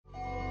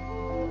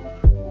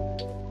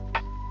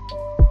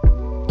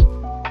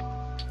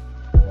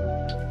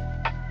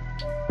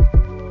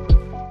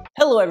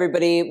Hello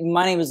everybody,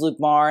 my name is Luke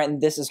Marr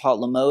and this is Hot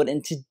Mode,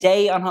 and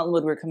today on Hot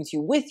Mode we're coming to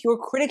you with your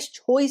Critics'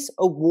 Choice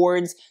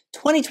Awards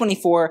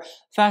 2024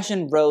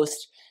 Fashion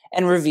Roast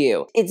and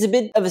Review. It's a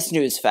bit of a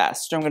snooze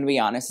fest, I'm going to be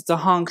honest. It's a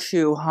honk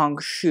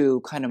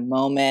shoe kind of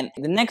moment.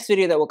 The next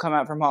video that will come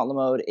out from Hot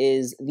Mode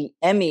is the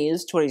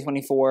Emmys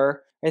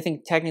 2024. I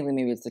think technically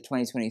maybe it's the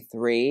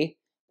 2023.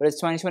 But it's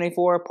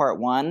 2024 part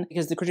 1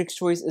 because the Critics'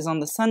 Choice is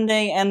on the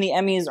Sunday and the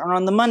Emmys are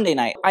on the Monday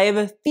night. I have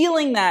a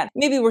feeling that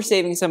maybe we're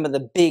saving some of the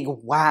big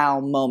wow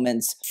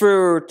moments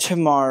for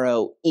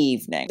tomorrow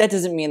evening. That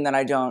doesn't mean that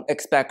I don't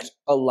expect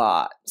a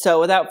lot. So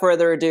without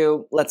further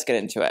ado, let's get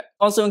into it.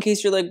 Also, in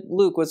case you're like,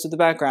 Luke, what's with the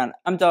background?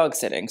 I'm dog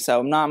sitting,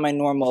 so I'm not in my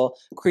normal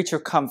creature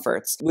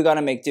comforts. We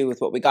gotta make do with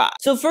what we got.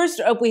 So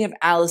first up, we have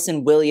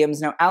Allison Williams.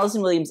 Now,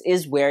 Allison Williams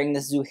is wearing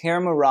this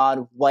Zuhair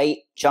Murad white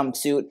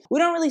jumpsuit. We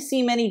don't really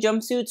see many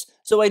jumpsuits,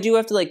 so I do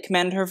have to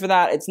commend her for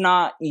that. It's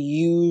not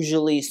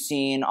usually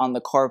seen on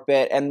the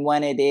carpet, and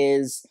when it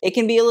is, it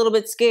can be a little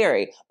bit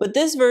scary. But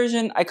this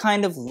version I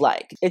kind of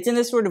like. It's in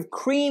this sort of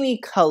creamy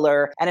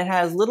color, and it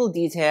has little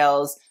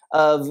details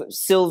of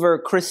silver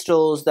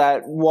crystals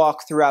that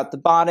walk throughout the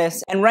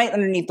bodice and right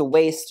underneath the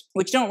waist,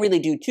 which don't really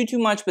do too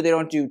much, but they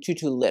don't do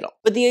too little.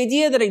 But the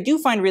idea that I do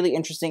find really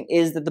interesting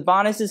is that the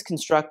bodice is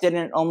constructed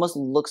and it almost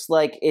looks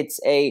like it's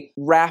a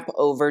wrap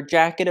over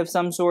jacket of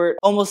some sort,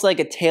 almost like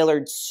a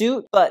tailored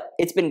suit, but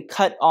it's been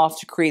cut off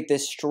to create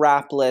this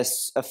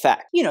strapless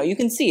effect. You know, you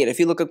can see it.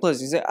 If you look up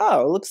close, you say, oh,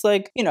 it looks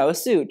like, you know, a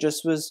suit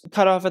just was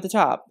cut off at the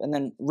top and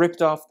then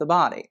ripped off the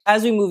body.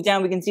 As we move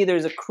down, we can see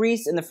there's a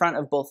crease in the front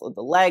of both of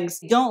the legs.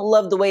 Don't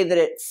love the way that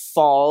it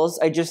falls.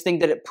 I just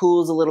think that it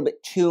pulls a little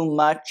bit too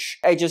much.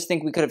 I just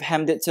think we could have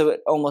hemmed it so it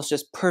almost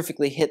just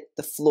perfectly hit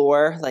the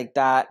floor like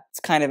that.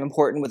 It's kind of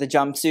important with a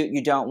jumpsuit.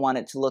 You don't want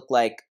it to look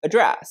like a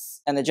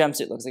dress, and the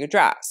jumpsuit looks like a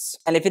dress.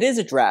 And if it is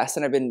a dress,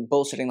 and I've been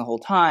bullshitting the whole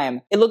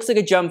time, it looks like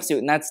a jumpsuit,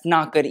 and that's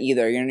not good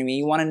either, you know what I mean?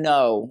 You want to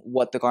know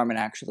what the garment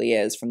actually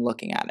is from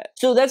looking at it.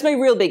 So that's my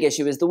real big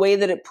issue, is the way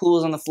that it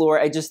pulls on the floor.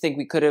 I just think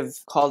we could have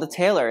called a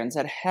tailor and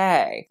said,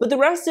 hey. But the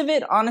rest of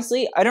it,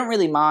 honestly, I don't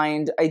really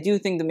mind. I do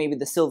think that maybe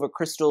the silver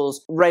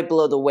crystals right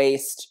below the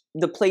waist,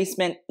 the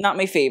placement, not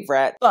my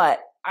favorite, but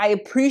I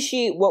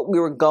appreciate what we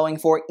were going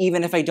for,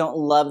 even if I don't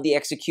love the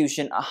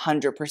execution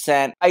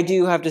 100%. I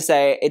do have to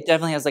say, it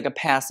definitely has like a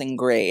passing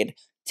grade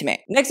to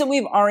me. Next up, we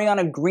have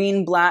Ariana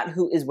Greenblatt,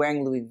 who is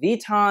wearing Louis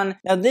Vuitton.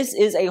 Now, this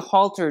is a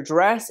halter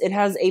dress. It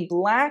has a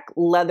black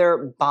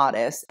leather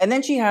bodice, and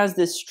then she has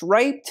this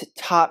striped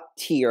top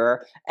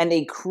tier and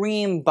a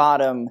cream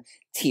bottom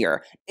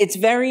tier. It's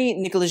very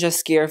Nicolas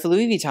Ghesquière for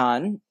Louis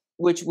Vuitton,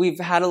 which we've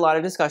had a lot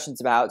of discussions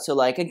about. So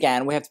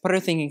again, we have to put our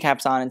thinking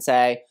caps on and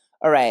say,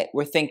 all right,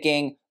 we're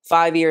thinking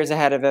 5 years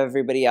ahead of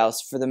everybody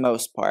else for the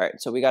most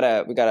part. So we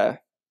gotta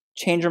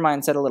change our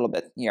mindset a little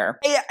bit here.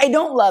 I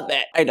don't love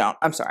it.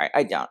 I'm sorry,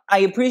 I don't. I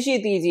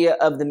appreciate the idea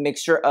of the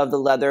mixture of the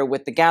leather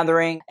with the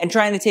gathering and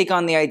trying to take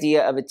on the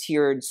idea of a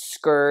tiered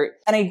skirt.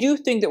 And I do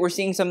think that we're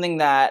seeing something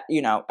that,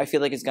 you know, I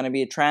feel like is gonna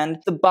be a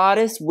trend. The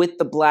bodice with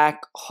the black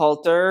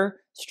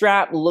halter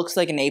strap looks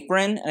like an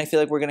apron, and I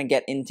feel like we're gonna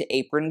get into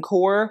apron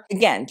core.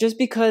 Again, just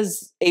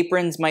because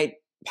aprons might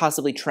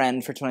possibly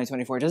trend for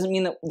 2024 doesn't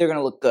mean that they're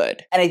gonna look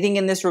good. And I think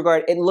in this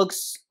regard, it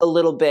looks a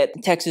little bit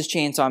Texas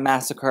Chainsaw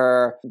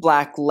Massacre,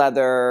 black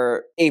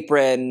leather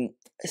apron,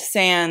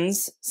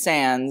 sans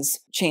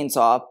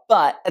chainsaw,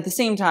 but at the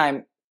same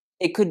time,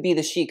 it could be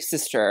the chic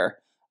sister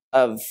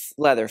of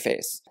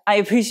Leatherface. I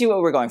appreciate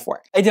what we're going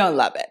for. I don't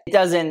love it. It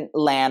doesn't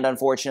land,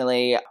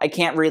 unfortunately. I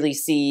can't really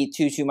see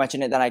too much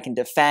in it that I can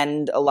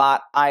defend a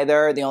lot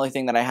either. The only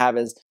thing that I have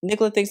is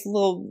Nicola thinks a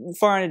little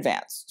far in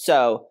advance.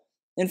 So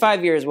in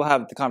 5 years, we'll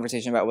have the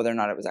conversation about whether or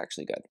not it was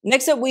actually good.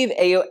 Next up, we have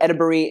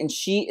Edebiri, and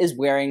she is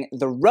wearing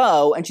the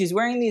Row, and she's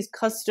wearing these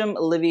custom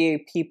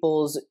Olivier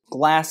Peoples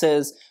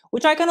glasses,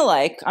 which I kind of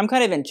like. I'm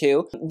kind of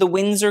into. The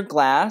Windsor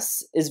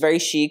glass is very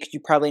chic.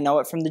 You probably know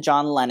it from the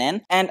John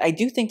Lennon. And I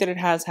do think that it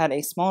has had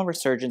a small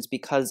resurgence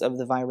because of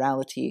the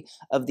virality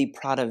of the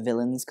Prada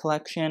Villains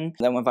collection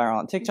that went viral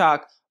on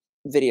TikTok.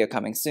 Video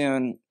coming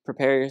soon.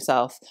 Prepare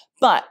yourself.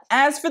 But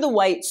as for the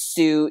white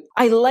suit,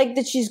 I like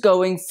that she's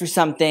going for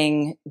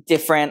something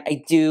different.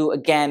 I do.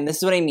 Again, this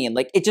is what I mean.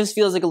 It just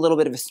feels like a little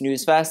bit of a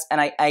snooze fest. And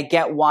I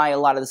get why a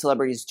lot of the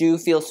celebrities do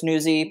feel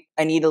snoozy.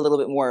 I need a little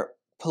bit more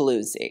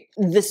paloozy.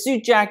 The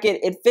suit jacket,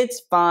 it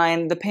fits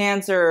fine. The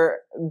pants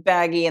are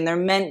baggy and they're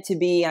meant to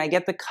be. And I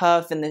get the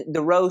cuff and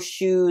the Row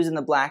shoes and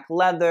the black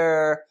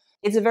leather.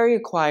 It's a very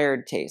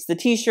acquired taste. The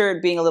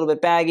t-shirt being a little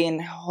bit baggy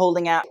and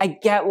holding out. I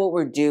get what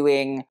we're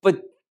doing,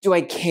 but do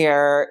I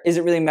care? Is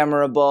it really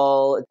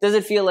memorable? Does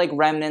it feel like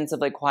remnants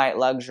of quiet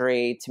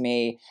luxury to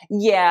me?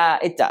 Yeah,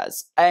 it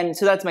does. And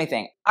so that's my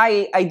thing.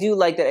 I do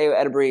like that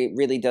Edebiri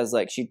really does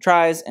she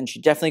tries and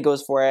she definitely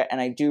goes for it. And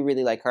I do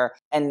really like her,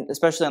 and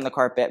especially on the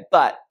carpet.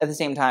 But at the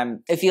same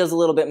time, it feels a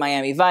little bit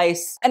Miami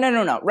Vice. And I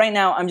don't know. Right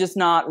now, I'm just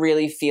not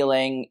really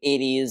feeling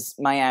 80s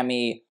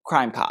Miami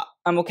crime cop.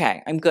 I'm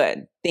okay. I'm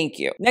good. Thank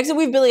you. Next up,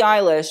 we have Billie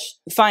Eilish.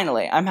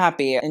 Finally, I'm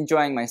happy,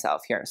 enjoying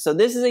myself here. So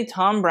this is a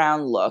Thom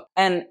Browne look,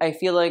 and I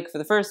feel like for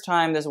the first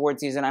time this award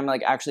season, I'm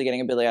like actually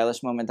getting a Billie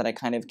Eilish moment that I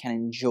kind of can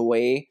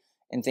enjoy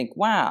and think,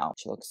 wow,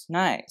 she looks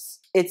nice.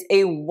 It's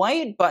a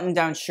white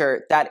button-down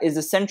shirt that is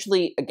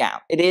essentially a gown.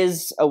 It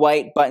is a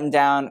white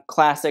button-down,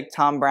 classic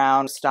Thom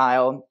Browne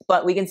style,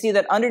 but we can see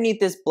that underneath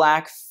this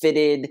black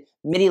fitted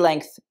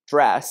midi-length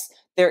dress,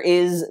 there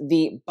is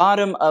the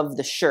bottom of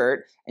the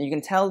shirt, and you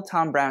can tell the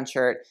Thom Browne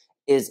shirt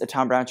is a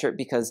Thom Browne shirt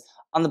because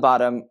on the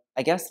bottom,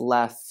 I guess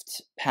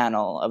left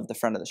panel of the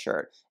front of the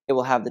shirt, it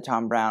will have the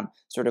Thom Browne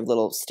sort of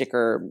little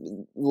sticker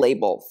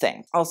label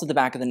thing. Also, the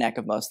back of the neck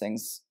of most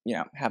things, you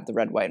know, have the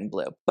red, white, and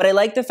blue. But I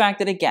like the fact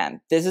that,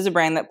 again, this is a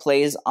brand that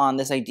plays on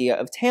this idea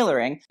of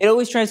tailoring. It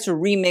always tries to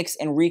remix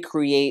and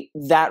recreate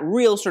that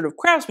real sort of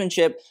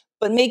craftsmanship,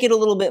 but make it a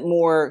little bit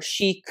more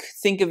chic.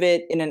 Think of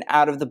it in an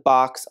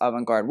out-of-the-box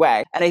avant-garde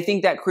way. And I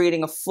think that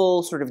creating a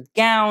full sort of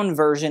gown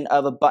version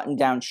of a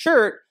button-down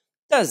shirt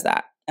does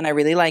that. And I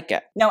really like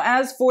it. Now,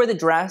 as for the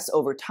dress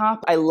over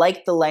top, I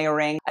like the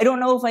layering. I don't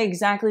know if I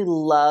exactly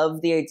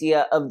love the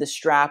idea of the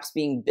straps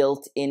being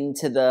built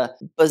into the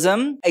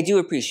bosom. I do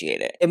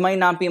appreciate it. It might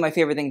not be my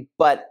favorite thing,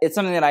 but it's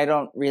something that I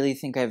don't really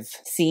think I've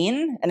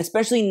seen, and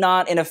especially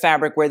not in a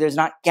fabric where there's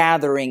not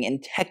gathering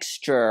and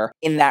texture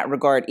in that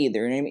regard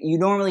either. You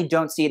normally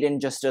don't see it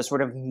in just a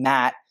sort of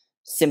matte,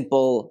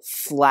 simple,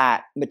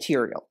 flat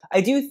material.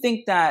 I do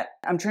think that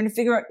I'm trying to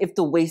figure out if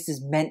the waist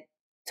is meant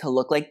to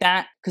look like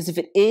that, because if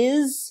it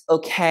is,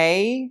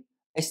 okay,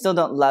 I still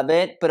don't love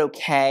it, but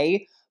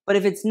okay. But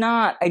if it's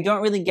not, I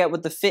don't really get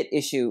what the fit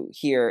issue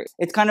here.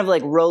 It's kind of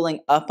like rolling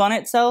up on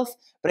itself,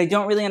 but I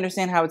don't really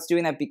understand how it's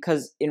doing that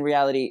because in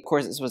reality, of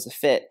course, it's supposed to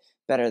fit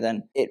better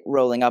than it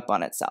rolling up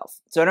on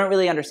itself. So I don't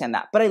really understand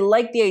that. But I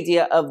like the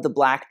idea of the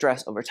black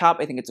dress over top.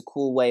 I think it's a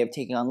cool way of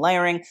taking on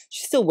layering.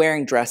 She's still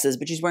wearing dresses,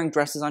 but she's wearing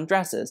dresses on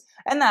dresses.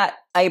 And that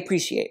I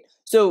appreciate.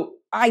 So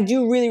I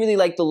do really, really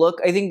like the look.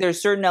 I think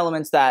there's certain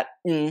elements that,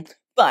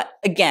 but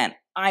again,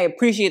 I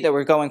appreciate that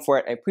we're going for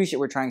it. I appreciate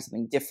we're trying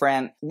something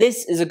different.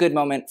 This is a good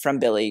moment from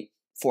Billie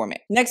for me.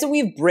 Next up, we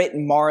have Brit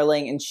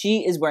Marling, and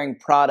she is wearing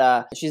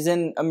Prada. She's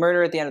in A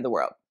Murder at the End of the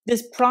World.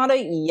 This Prada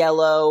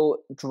yellow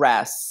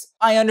dress,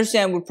 I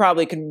understand would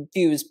probably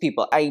confuse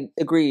people. I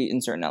agree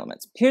in certain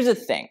elements. Here's the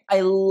thing.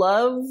 I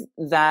love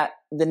that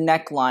the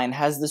neckline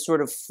has this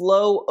sort of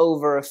flow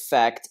over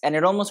effect, and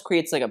it almost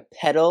creates like a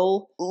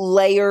petal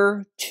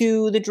layer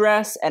to the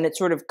dress, and it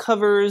sort of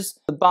covers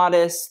the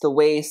bodice, the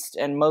waist,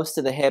 and most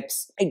of the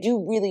hips. I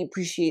do really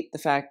appreciate the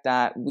fact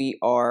that we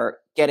are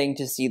getting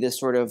to see this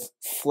sort of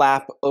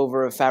flap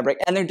over a fabric,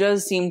 and there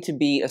does seem to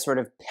be a sort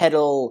of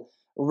petal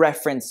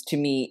reference to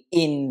me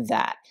in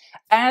that.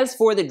 As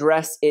for the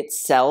dress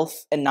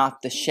itself and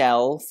not the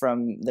shell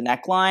from the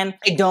neckline,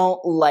 I don't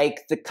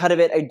like the cut of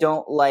it. I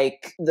don't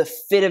like the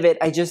fit of it.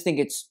 I just think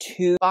it's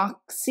too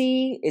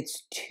boxy.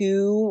 It's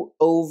too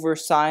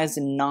oversized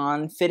and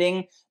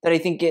non-fitting that I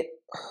think it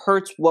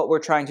hurts what we're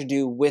trying to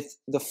do with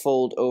the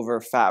fold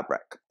over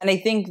fabric. And I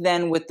think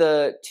then with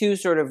the two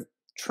sort of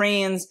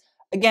trains,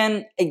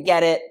 again, I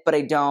get it, but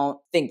I don't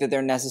think that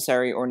they're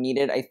necessary or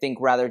needed. I think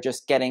rather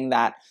just getting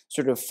that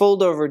sort of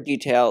fold-over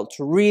detail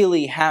to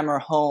really hammer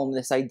home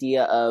this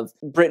idea of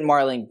Brit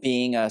Marling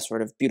being a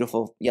sort of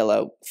beautiful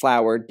yellow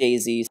flower,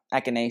 daisy,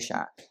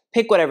 echinacea.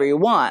 Pick whatever you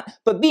want,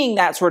 but being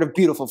that sort of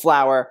beautiful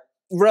flower,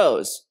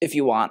 rose, if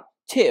you want,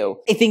 too.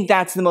 I think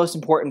that's the most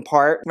important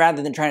part,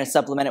 rather than trying to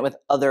supplement it with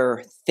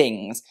other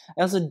things.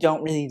 I also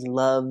don't really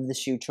love the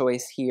shoe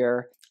choice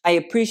here. I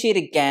appreciate,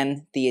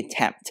 again, the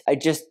attempt. I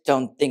just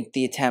don't think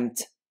the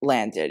attempt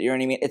landed. You know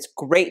what I mean? It's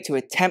great to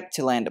attempt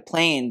to land a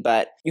plane,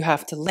 but you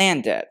have to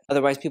land it.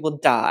 Otherwise, people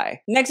die.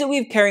 Next up, we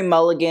have Carey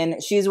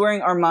Mulligan. She's wearing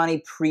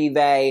Armani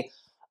Privé.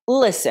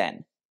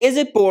 Listen, is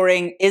it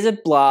boring? Is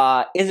it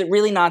blah? Is it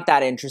really not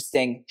that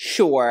interesting?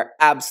 Sure,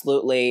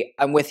 absolutely.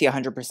 I'm with you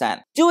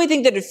 100%. Do I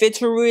think that it fits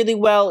her really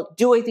well?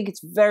 Do I think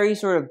it's very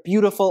sort of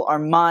beautiful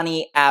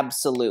Armani?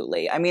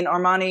 Absolutely. I mean,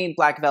 Armani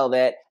Black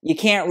Velvet, you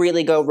can't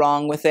really go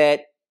wrong with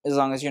it, as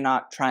long as you're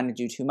not trying to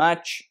do too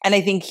much. And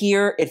I think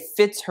here it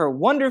fits her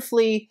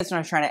wonderfully. It's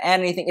not trying to add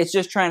anything. It's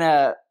just trying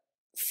to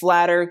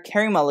flatter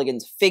Carey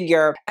Mulligan's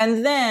figure.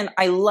 And then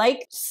I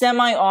like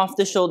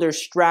semi-off-the-shoulder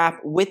strap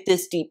with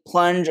this deep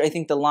plunge. I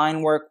think the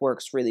line work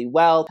works really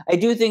well. I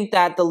do think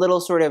that the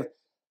little sort of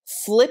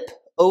flip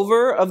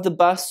over of the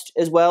bust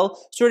as well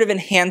sort of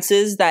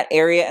enhances that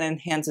area and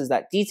enhances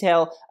that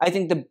detail. I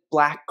think the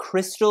black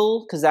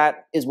crystal, because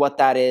that is what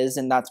that is,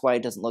 and that's why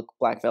it doesn't look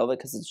black velvet,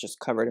 because it's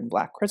just covered in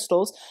black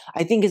crystals,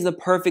 I think is the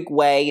perfect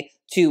way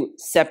to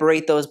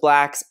separate those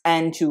blacks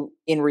and to,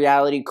 in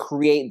reality,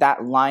 create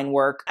that line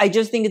work. I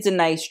just think it's a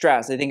nice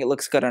dress. I think it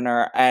looks good on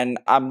her, and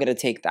I'm gonna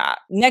take that.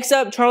 Next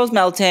up, Charles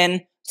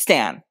Melton,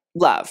 stan,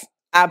 love.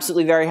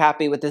 Absolutely very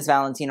happy with this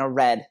Valentino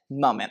red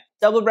moment.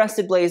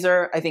 Double-breasted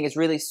blazer, I think is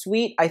really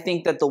sweet. I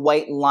think that the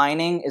white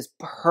lining is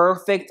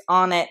perfect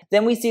on it.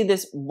 Then we see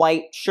this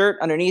white shirt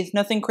underneath,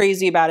 nothing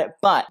crazy about it,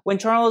 but when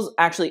Charles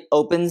actually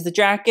opens the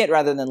jacket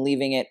rather than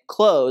leaving it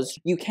closed,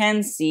 you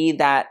can see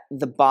that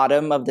the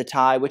bottom of the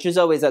tie, which is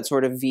always that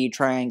sort of V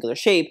triangular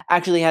shape,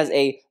 actually has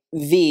a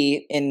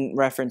V in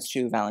reference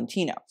to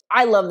Valentino.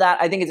 I love that.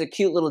 I think it's a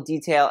cute little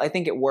detail. I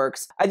think it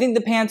works. I think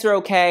the pants are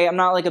okay. I'm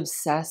not like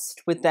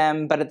obsessed with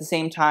them, but at the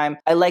same time,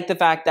 I like the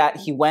fact that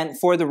he went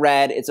for the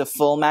red. It's a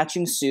full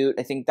matching suit.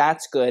 I think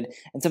that's good.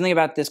 And something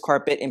about this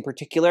carpet in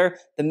particular,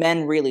 the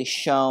men really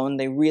shone.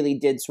 They really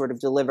did sort of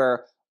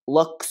deliver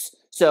looks.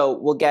 So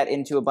we'll get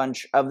into a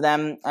bunch of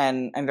them,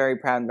 and I'm very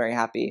proud and very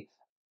happy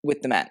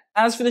with the men.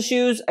 As for the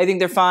shoes, I think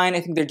they're fine.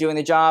 I think they're doing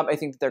the job. I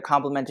think that they're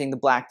complementing the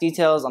black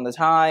details on the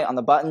tie, on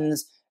the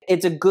buttons.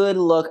 It's a good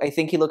look. I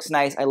think he looks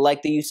nice. I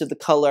like the use of the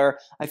color.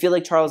 I feel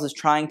like Charles is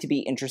trying to be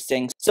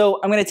interesting. So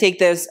I'm going to take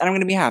this and I'm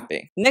going to be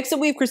happy. Next up,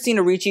 we have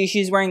Christina Ricci.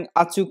 She's wearing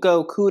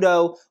Atsuko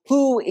Kudo,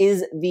 who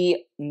is the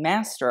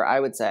master,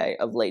 I would say,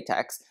 of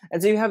latex.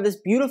 And so you have this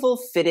beautiful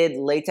fitted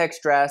latex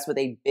dress with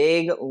a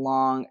big,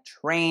 long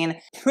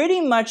train,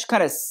 pretty much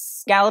kind of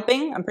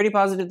scalloping. I'm pretty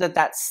positive that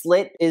that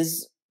slit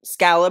is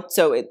scalloped,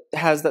 so it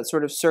has that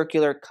sort of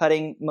circular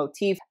cutting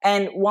motif.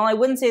 And while I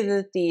wouldn't say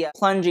that the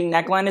plunging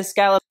neckline is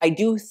scalloped, I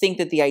do think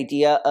that the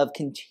idea of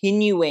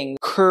continuing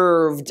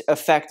curved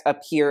effect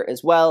up here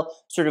as well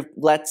sort of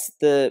lets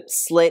the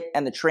slit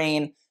and the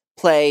train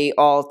play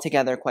all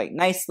together quite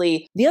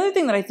nicely. The other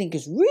thing that I think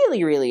is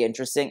really, really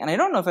interesting, and I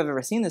don't know if I've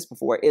ever seen this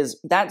before, is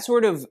that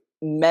sort of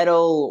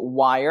metal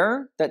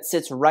wire that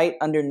sits right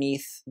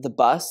underneath the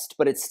bust,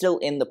 but it's still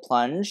in the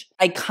plunge.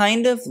 I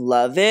kind of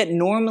love it.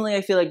 Normally,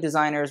 I feel like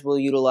designers will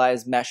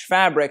utilize mesh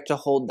fabric to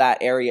hold that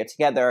area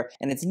together,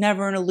 and it's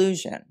never an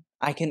illusion.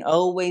 I can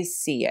always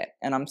see it,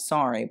 and I'm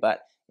sorry,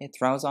 but it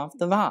throws off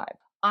the vibe.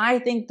 I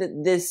think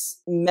that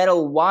this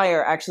metal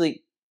wire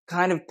actually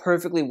kind of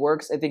perfectly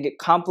works. I think it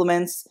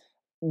complements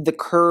the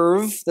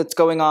curve that's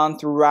going on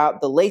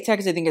throughout the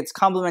latex. I think it's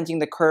complementing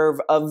the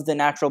curve of the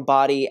natural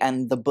body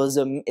and the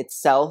bosom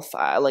itself.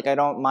 I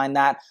don't mind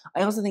that.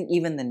 I also think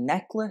even the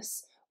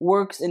necklace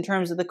works in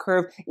terms of the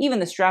curve. Even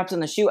the straps on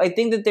the shoe. I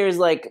think that there's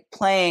like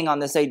playing on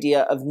this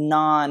idea of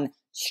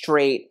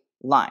non-straight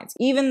lines.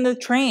 Even the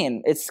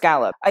train, it's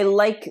scalloped. I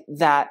like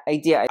that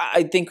idea.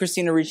 I think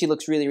Christina Ricci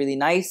looks really, really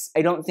nice.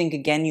 I don't think,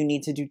 again, you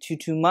need to do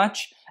too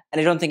much. And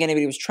I don't think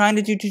anybody was trying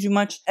to do too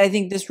much. I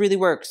think this really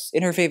works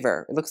in her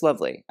favor. It looks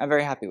lovely. I'm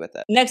very happy with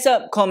it. Next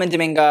up, Colman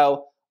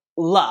Domingo.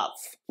 Love.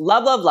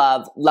 Love, love,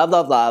 love, love,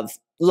 love, love,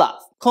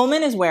 love.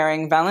 Colman is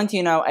wearing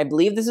Valentino. I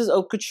believe this is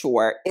haute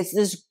couture. It's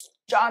this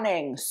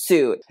stunning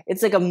suit.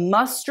 It's like a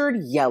mustard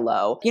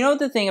yellow. You know what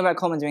the thing about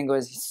Colman Domingo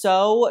is? He's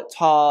so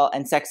tall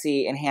and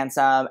sexy and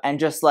handsome and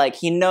just like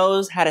he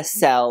knows how to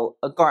sell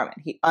a garment.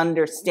 He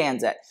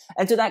understands it.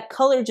 And so that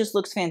color just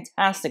looks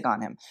fantastic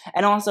on him.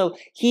 And also,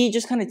 he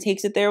just kind of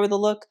takes it there with a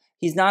look.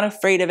 He's not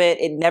afraid of it.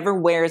 It never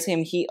wears him.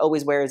 He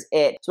always wears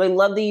it. So I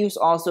love the use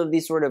also of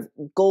these sort of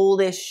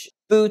goldish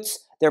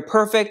boots. They're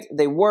perfect.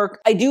 They work.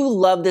 I do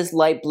love this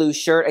light blue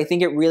shirt. I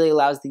think it really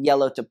allows the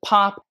yellow to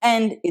pop.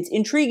 And it's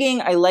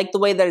intriguing. I like the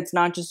way that it's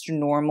not just your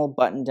normal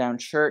button-down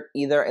shirt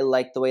either. I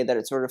like the way that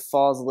it sort of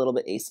falls a little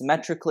bit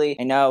asymmetrically.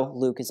 I know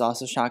Luke is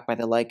also shocked by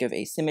the lack of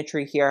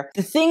asymmetry here.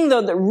 The thing,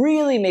 though, that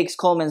really makes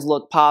Colman's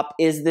look pop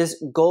is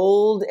this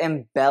gold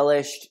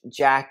embellished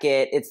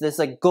jacket. It's this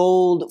like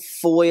gold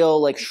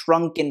foil, like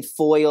shrunken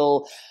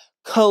foil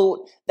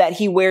coat that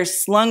he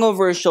wears slung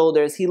over his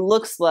shoulders. He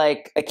looks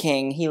like a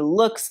king. He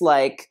looks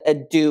like a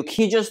duke.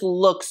 He just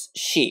looks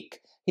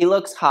chic. He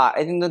looks hot.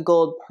 I think the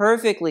gold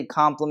perfectly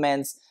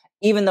complements,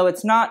 even though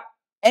it's not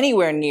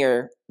anywhere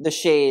near the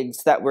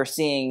shades that we're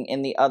seeing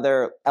in the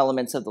other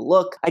elements of the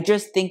look. I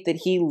just think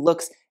that he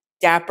looks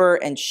dapper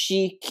and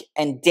chic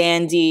and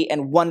dandy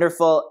and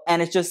wonderful,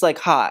 and it's just like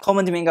hot.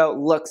 Colman Domingo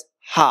looks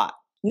hot.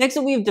 Next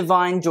up, we have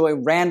Divine Joy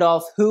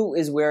Randolph, who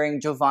is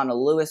wearing Jovana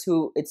Lewis,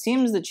 who it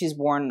seems that she's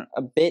worn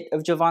a bit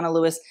of Jovana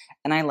Lewis,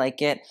 and I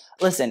like it.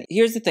 Listen,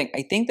 here's the thing.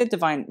 I think that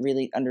Divine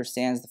really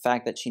understands the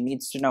fact that she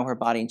needs to know her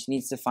body, and she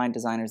needs to find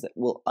designers that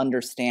will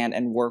understand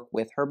and work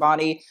with her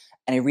body,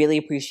 and I really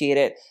appreciate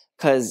it,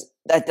 because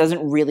that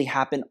doesn't really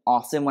happen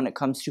often when it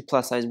comes to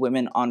plus-size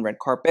women on red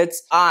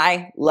carpets.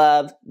 I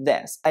love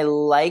this. I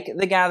like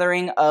the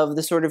gathering of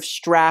the sort of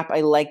strap.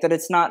 I like that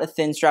it's not a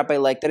thin strap. I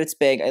like that it's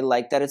big. I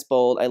like that it's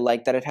bold. I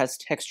like that it has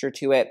texture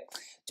to it.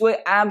 Do I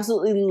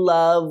absolutely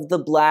love the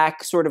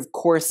black sort of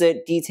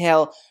corset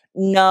detail?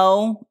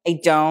 No, I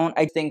don't.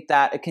 I think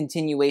that a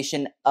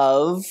continuation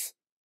of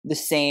the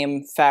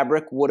same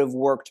fabric would have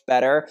worked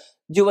better.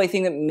 Do I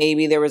think that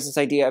maybe there was this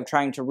idea of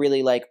trying to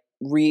really like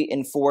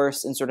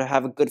reinforce and sort of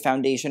have a good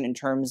foundation in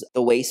terms of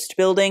the waist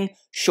building?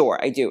 Sure,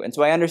 I do. And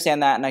so I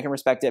understand that and I can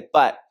respect it,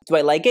 but do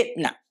I like it?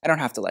 No, I don't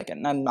have to like it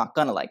and I'm not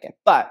gonna like it,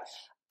 but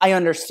I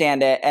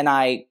understand it and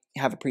I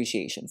have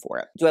appreciation for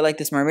it. Do I like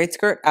this mermaid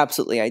skirt?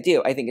 Absolutely I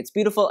do. I think it's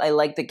beautiful. I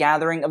like the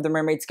gathering of the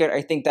mermaid skirt.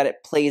 I think that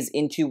it plays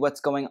into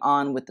what's going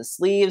on with the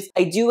sleeves.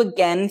 I do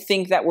again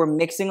think that we're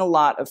mixing a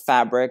lot of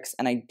fabrics,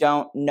 and I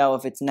don't know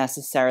if it's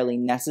necessarily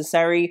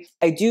necessary.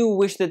 I do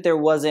wish that there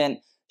wasn't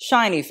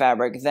shiny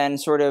fabric, then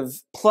sort of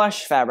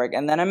plush fabric,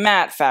 and then a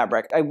matte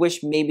fabric. I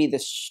wish maybe the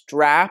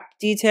strap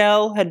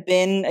detail had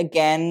been,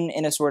 again,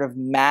 in a sort of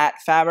matte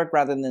fabric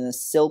rather than a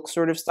silk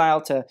sort of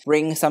style to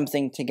bring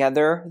something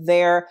together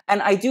there.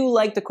 And I do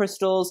like the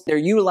crystals. They're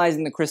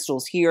utilizing the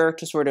crystals here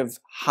to sort of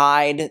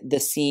hide the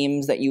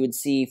seams that you would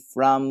see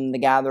from the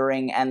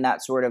gathering and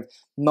that sort of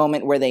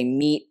moment where they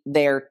meet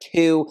there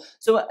too.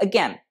 So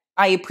again,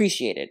 I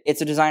appreciate it.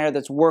 It's a designer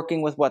that's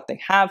working with what they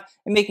have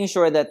and making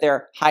sure that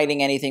they're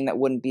hiding anything that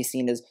wouldn't be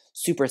seen as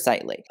super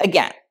sightly.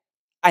 Again,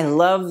 I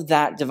love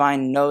that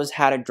Divine knows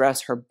how to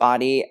dress her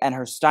body and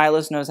her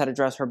stylist knows how to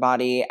dress her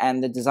body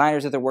and the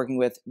designers that they're working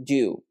with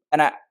do.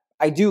 And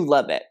I do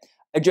love it.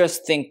 I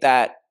just think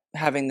that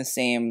having the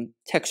same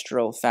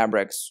textural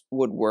fabrics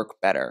would work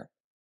better,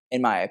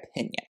 in my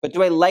opinion. But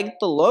do I like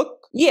the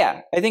look?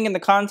 Yeah, I think in the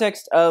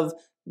context of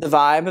the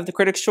vibe of the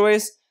Critics'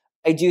 Choice,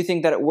 I do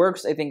think that it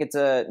works. I think it's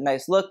a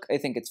nice look. I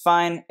think it's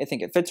fine. I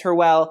think it fits her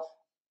well,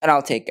 and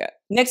I'll take it.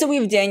 Next up, we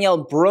have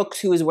Danielle Brooks,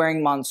 who is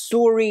wearing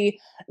Monsoori.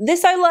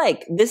 This I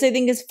like. This I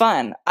think is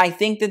fun. I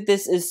think that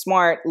this is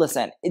smart.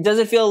 Listen, does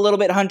it feel a little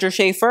bit Hunter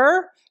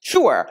Schafer?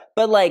 Sure,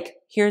 but like,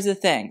 here's the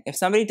thing. If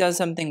somebody does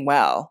something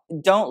well,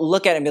 don't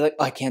look at it and be like,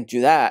 oh, I can't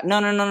do that.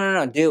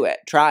 No, do it.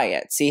 Try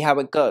it. See how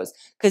it goes.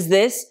 Because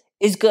this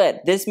is good.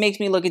 This makes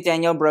me look at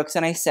Danielle Brooks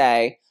and I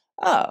say,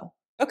 oh,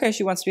 okay,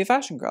 she wants to be a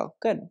fashion girl.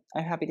 Good.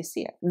 I'm happy to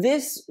see it.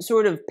 This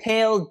sort of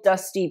pale,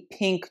 dusty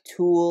pink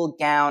tulle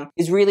gown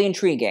is really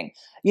intriguing.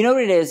 You know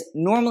what it is?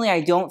 Normally,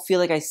 I don't feel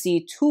like I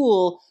see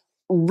tulle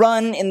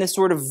run in this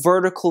sort of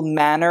vertical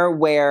manner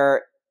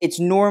where it's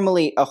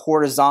normally a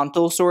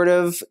horizontal sort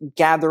of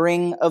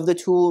gathering of the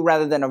tulle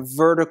rather than a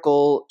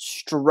vertical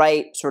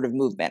stripe sort of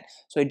movement.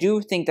 So I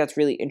do think that's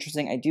really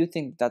interesting. I do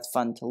think that's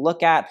fun to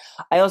look at.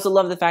 I also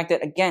love the fact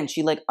that, again,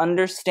 she like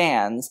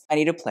understands I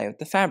need to play with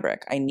the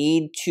fabric. I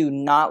need to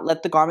not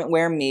let the garment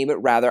wear me, but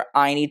rather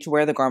I need to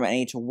wear the garment. I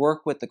need to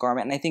work with the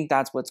garment. And I think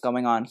that's what's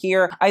going on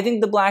here. I think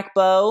the black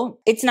bow,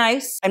 it's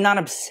nice. I'm not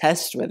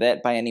obsessed with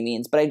it by any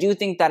means, but I do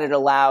think that it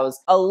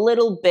allows a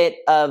little bit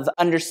of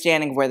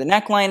understanding of where the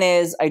neckline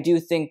is. I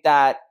do think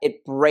that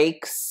it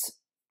breaks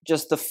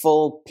just the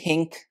full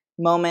pink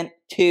moment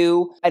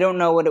too. I don't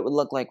know what it would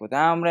look like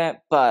without it,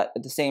 but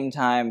at the same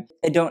time,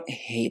 I don't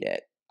hate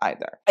it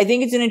either. I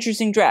think it's an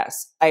interesting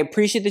dress. I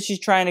appreciate that she's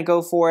trying to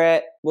go for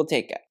it. We'll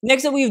take it.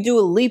 Next up, we have Dua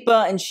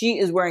Lipa, and she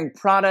is wearing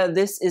Prada.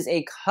 This is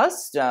a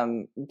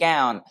custom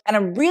gown, and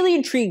I'm really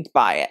intrigued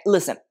by it.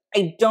 Listen,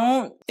 I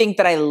don't think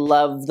that I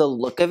love the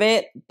look of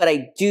it, but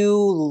I do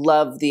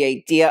love the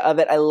idea of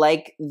it. I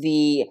like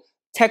the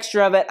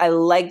texture of it. I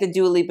like that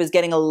Dua Lipa is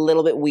getting a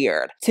little bit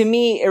weird. To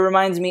me, it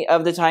reminds me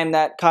of the time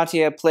that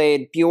Katya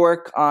played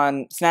Bjork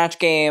on Snatch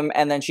Game,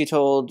 and then she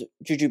told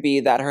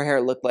Jujubee that her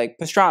hair looked like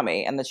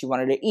pastrami and that she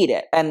wanted to eat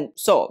it. And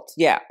sold.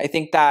 Yeah, I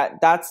think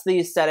that that's the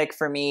aesthetic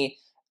for me,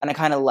 and I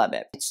kind of love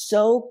it. It's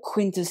so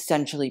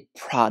quintessentially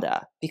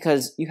Prada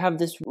because you have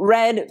this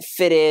red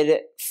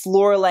fitted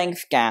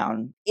floor-length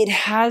gown. It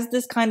has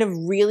this kind of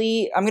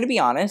really, I'm gonna be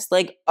honest,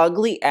 like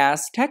ugly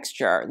ass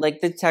texture.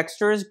 Like the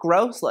texture is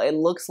gross. It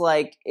looks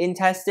like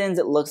intestines.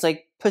 It looks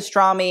like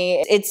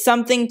pastrami. It's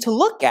something to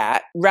look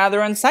at,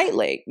 rather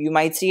unsightly. You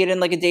might see it in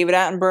like a David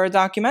Attenborough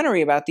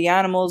documentary about the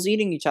animals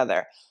eating each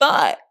other.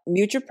 But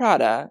Miuccia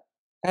Prada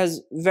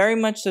has very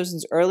much so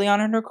since early on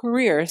in her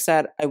career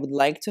said, I would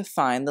like to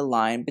find the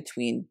line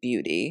between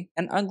beauty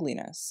and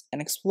ugliness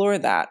and explore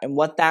that and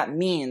what that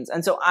means.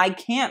 And so I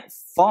can't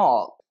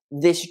fault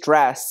this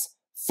dress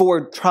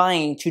for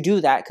trying to do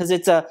that because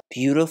it's a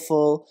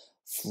beautiful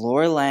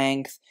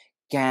floor-length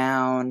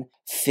gown,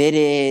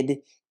 fitted,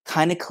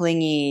 kind of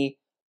clingy,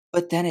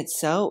 but then it's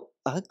so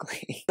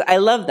ugly. I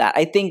love that.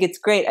 I think it's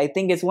great. I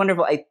think it's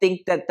wonderful. I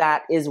think that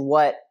that is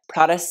what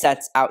Prada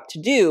sets out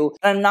to do.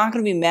 And I'm not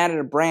going to be mad at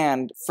a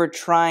brand for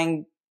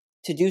trying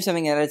to do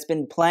something that it's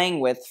been playing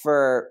with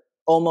for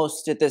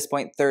almost, at this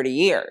point, 30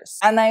 years.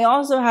 And I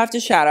also have to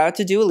shout out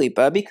to Dua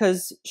Lipa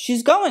because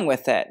she's going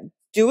with it.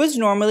 Dua's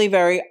normally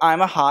very,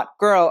 I'm a hot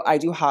girl, I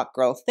do hot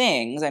girl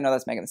things. I know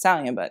that's Megan Thee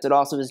Stallion, but it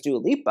also is Dua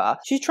Lipa.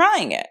 She's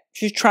trying it.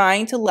 She's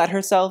trying to let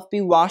herself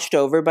be washed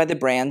over by the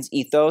brand's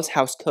ethos,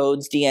 house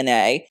codes,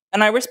 DNA,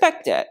 and I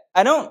respect it.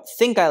 I don't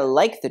think I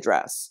like the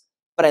dress,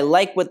 but I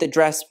like what the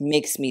dress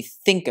makes me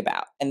think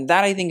about. And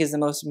that, I think, is the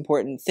most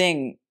important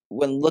thing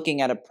when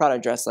looking at a Prada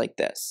dress like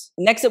this.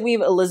 Next up, we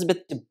have Elizabeth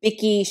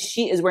Debicki.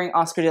 She is wearing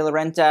Oscar de la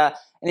Renta,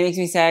 and it makes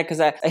me sad because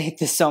I hate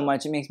this so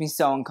much. It makes me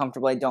so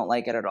uncomfortable. I don't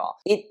like it at all.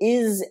 It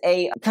is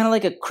a kind of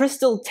like a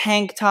crystal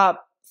tank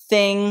top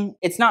thing.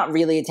 It's not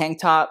really a tank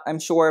top, I'm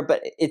sure,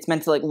 but it's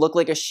meant to like look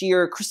like a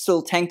sheer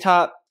crystal tank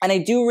top. And I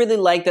do really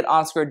like that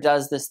Oscar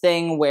does this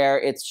thing where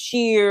it's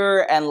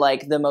sheer and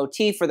like the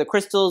motif or the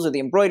crystals or the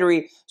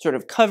embroidery sort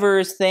of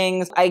covers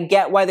things. I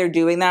get why they're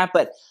doing that,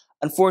 but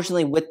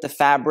Unfortunately, with the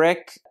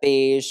fabric,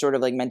 beige, sort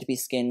of like meant to be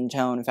skin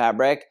tone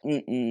fabric,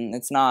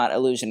 it's not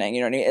illusioning.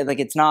 You know what I mean? Like,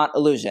 it's not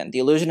illusion. The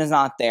illusion is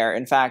not there.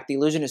 In fact, the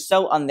illusion is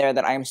so unthere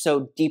that I am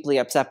so deeply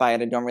upset by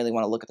it, I don't really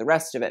want to look at the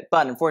rest of it.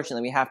 But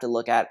unfortunately, we have to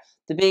look at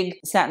the big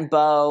satin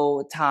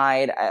bow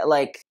tied.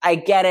 Like, I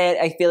get it.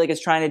 I feel like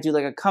it's trying to do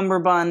like a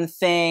cummerbund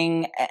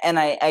thing, and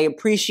I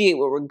appreciate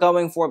what we're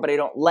going for, but I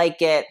don't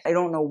like it. I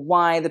don't know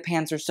why the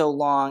pants are so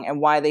long and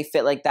why they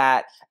fit like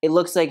that. It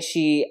looks like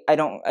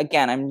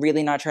again, I'm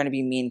really not trying to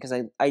be mean because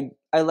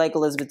I like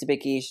Elizabeth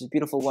Debicki. She's a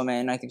beautiful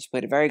woman. I think she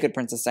played a very good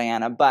Princess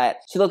Diana, but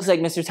she looks like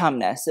Mr.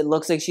 Tumnus. It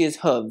looks like she has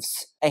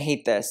hooves. I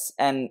hate this,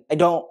 and I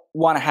don't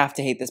want to have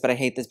to hate this, but I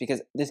hate this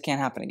because this can't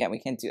happen again. We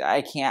can't do that.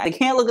 I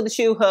can't look at the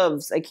shoe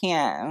hooves. I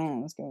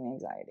can't. It's giving me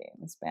anxiety.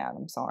 It's bad.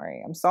 I'm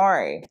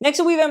sorry. Next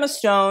up, we have Emma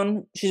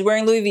Stone. She's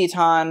wearing Louis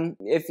Vuitton.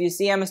 If you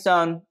see Emma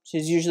Stone,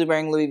 she's usually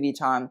wearing Louis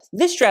Vuitton.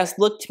 This dress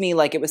looked to me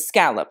like it was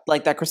scalloped,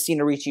 like that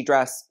Christina Ricci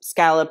dress,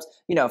 scalloped.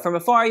 You know, from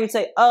afar, you'd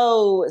say,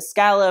 oh,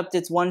 scalloped,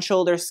 it's one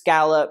shoulder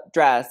scallop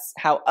dress.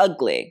 How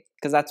ugly.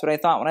 Because that's what I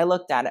thought when I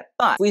looked at it.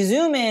 But if we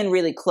zoom in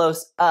really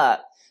close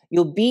up,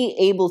 you'll be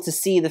able to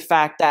see the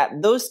fact that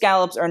those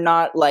scallops are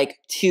not like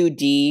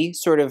 2D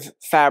sort of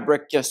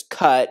fabric just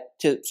cut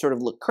to sort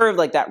of look curved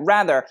like that.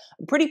 Rather,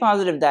 I'm pretty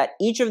positive that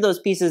each of those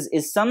pieces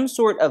is some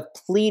sort of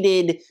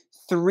pleated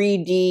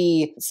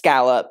 3D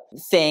scallop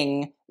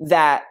thing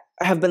that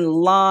have been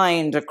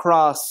lined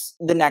across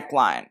the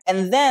neckline.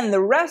 And then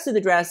the rest of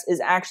the dress is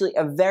actually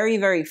a very,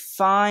 very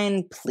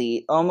fine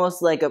pleat,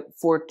 almost like a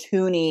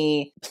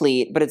Fortuny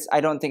pleat, but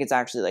I don't think it's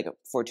actually like a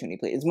Fortuny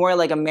pleat. It's more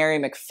like a Mary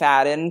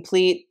McFadden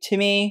pleat to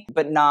me,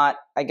 but not,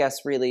 I guess,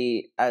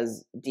 really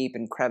as deep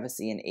and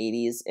crevicey and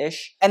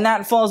 80s-ish. And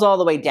that falls all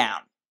the way down,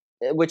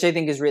 which I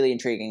think is really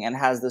intriguing and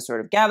has this sort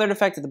of gathered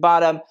effect at the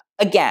bottom.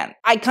 Again,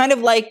 I kind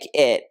of like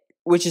it,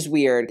 which is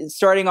weird.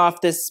 Starting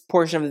off this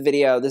portion of the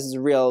video, this is a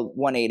real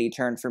 180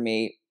 turn for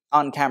me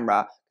on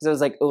camera, because I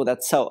was like, oh,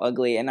 that's so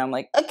ugly. And I'm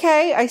like,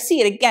 okay, I see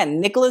it again.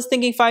 Nicola's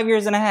thinking 5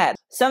 years and ahead.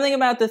 Something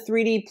about the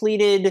 3D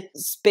pleated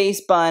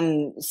space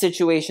bun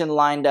situation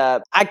lined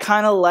up. I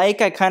kind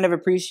of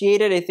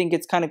appreciate it. I think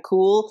it's kind of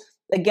cool.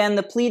 Again,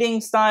 the pleating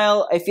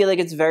style, I feel like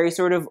it's very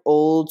sort of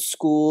old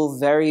school,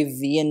 very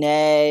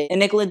Viennese. And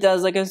Nicola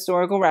does like a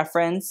historical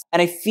reference. And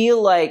I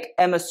feel like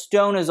Emma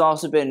Stone has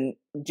also been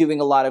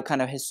doing a lot of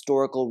kind of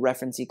historical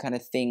referencey kind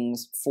of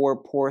things for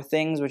Poor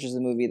Things, which is the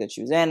movie that she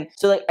was in.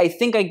 So like, I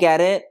think I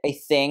get it.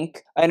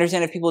 I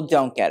understand if people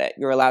don't get it.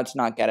 You're allowed to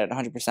not get it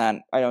 100%.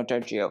 I don't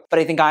judge you. But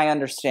I think I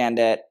understand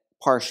it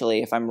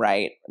partially, if I'm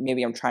right.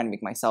 Maybe I'm trying to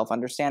make myself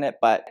understand it,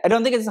 but I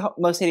don't think it's the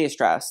most hideous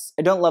dress.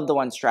 I don't love the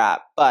one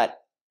strap, but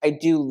I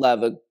do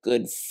love a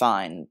good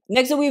find.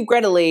 Next up, we have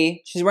Greta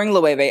Lee. She's wearing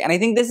Loewe, and I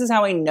think this is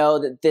how I know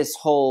that this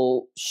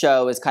whole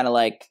show is kind of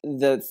like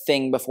the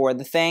thing before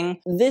the thing.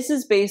 This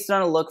is based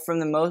on a look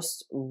from the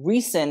most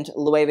recent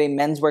Loewe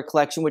menswear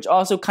collection, which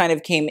also kind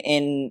of came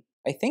in,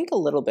 I think, a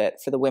little bit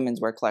for the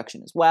women's wear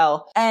collection as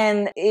well.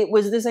 And it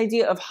was this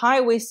idea of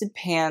high-waisted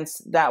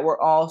pants that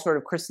were all sort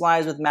of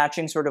crystallized with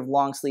matching sort of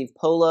long-sleeve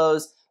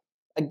polos.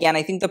 Again,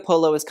 I think the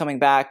polo is coming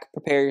back.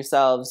 Prepare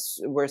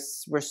yourselves. We're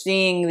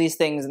seeing these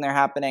things and they're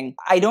happening.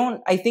 I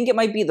think it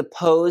might be the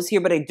pose here,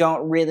 but I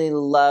don't really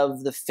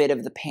love the fit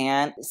of the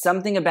pant.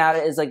 Something about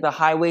it is like the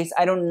high waist.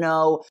 I don't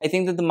know. I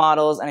think that the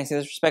models, and I say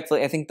this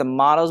respectfully, I think the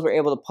models were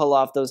able to pull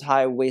off those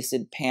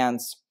high-waisted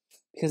pants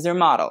because they're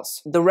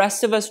models. The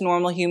rest of us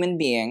normal human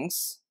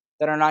beings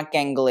that are not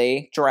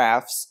gangly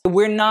giraffes,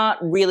 we're not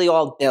really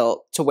all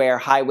built to wear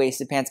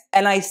high-waisted pants.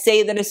 And I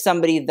say that as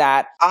somebody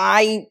that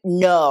I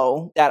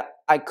know that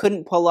I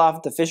couldn't pull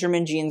off the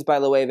Fisherman jeans by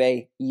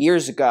Loewe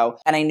years ago.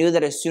 And I knew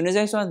that as soon as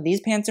I saw these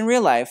pants in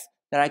real life,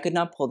 that I could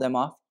not pull them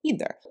off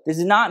either. This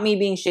is not me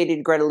being shady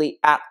to Greta Lee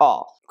at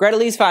all. Greta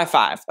Lee's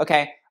 5'5",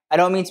 okay? I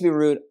don't mean to be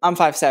rude. I'm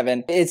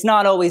 5'7". It's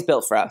not always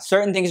built for us.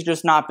 Certain things are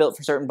just not built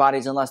for certain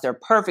bodies unless they're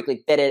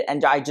perfectly fitted,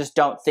 and I just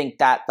don't think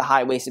that the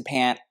high-waisted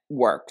pant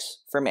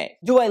works for me.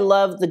 Do I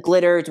love the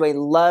glitter? Do I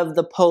love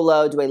the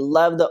polo? Do I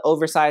love the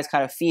oversized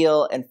kind of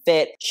feel and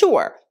fit?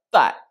 Sure,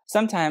 but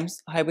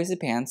sometimes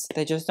high-waisted pants,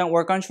 they just don't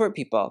work on short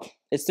people.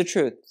 It's the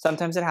truth.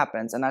 Sometimes it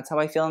happens, and that's how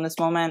I feel in this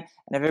moment,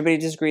 and if everybody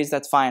disagrees,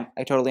 that's fine.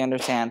 I totally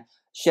understand.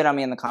 Shit on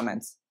me in the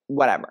comments.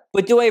 Whatever.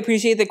 But do I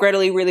appreciate that Greta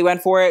Lee really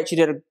went for it? She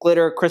did a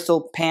glitter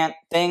crystal pant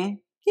thing?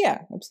 Yeah,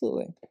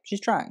 absolutely. She's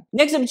trying.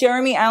 Next up,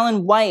 Jeremy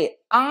Allen White.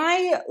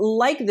 I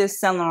like this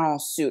Saint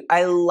Laurent suit.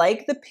 I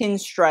like the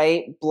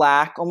pinstripe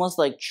black, almost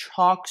like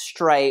chalk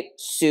stripe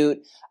suit.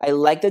 I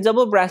like the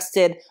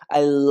double-breasted.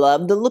 I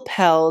love the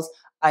lapels.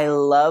 I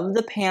love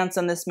the pants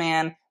on this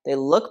man. They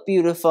look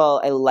beautiful.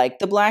 I like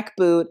the black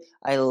boot.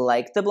 I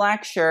like the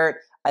black shirt.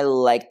 I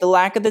like the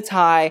lack of the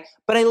tie,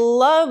 but I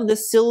love the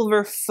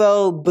silver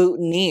faux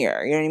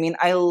boutonniere. You know what I mean?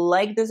 I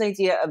like this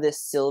idea of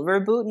this silver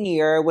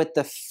boutonniere with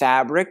the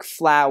fabric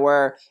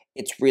flower.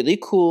 It's really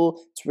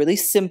cool. It's really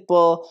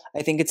simple.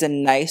 I think it's a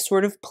nice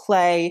sort of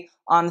play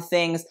on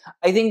things.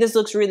 I think this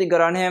looks really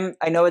good on him.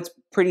 I know it's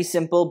pretty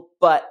simple,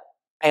 but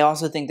I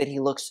also think that he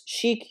looks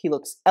chic, he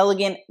looks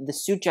elegant, the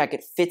suit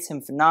jacket fits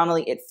him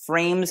phenomenally, it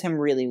frames him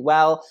really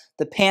well,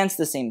 the pants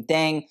the same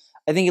thing.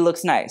 I think he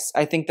looks nice.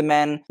 I think the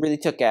men really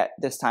took it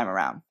this time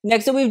around.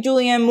 Next up we have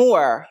Julianne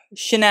Moore,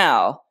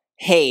 Chanel,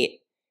 hate,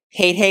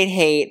 hate, hate,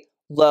 hate,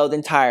 loathe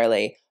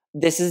entirely.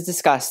 This is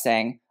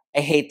disgusting. I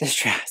hate this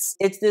dress.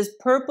 It's this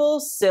purple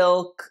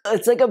silk,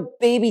 it's like a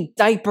baby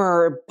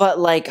diaper, but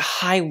like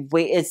high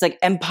waist, it's like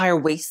empire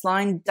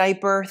waistline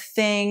diaper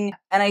thing.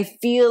 And I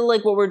feel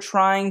like what we're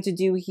trying to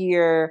do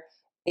here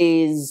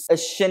is a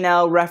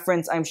Chanel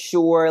reference, I'm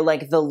sure,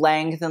 like the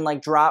length and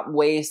like drop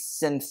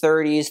waists and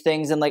 30s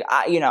things. And like,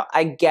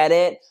 I get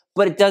it,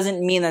 but it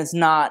doesn't mean that it's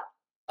not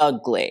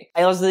ugly.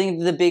 I also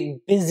think the big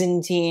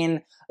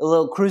Byzantine, a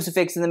little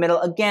crucifix in the middle,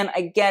 again,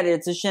 I get it,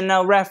 it's a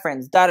Chanel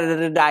reference,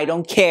 I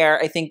don't care.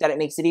 I think that it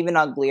makes it even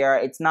uglier.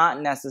 It's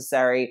not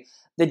necessary.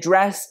 The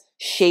dress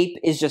shape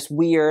is just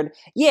weird.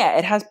 Yeah,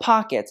 it has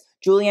pockets.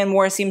 Julianne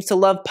Moore seems to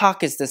love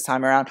pockets this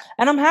time around,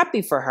 and I'm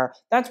happy for her.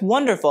 That's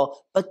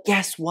wonderful, but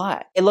guess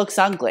what? It looks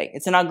ugly.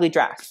 It's an ugly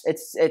dress.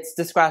 It's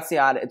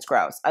disgraziata, it's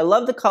gross. I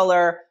love the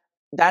color,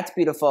 that's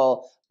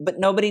beautiful, but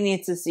nobody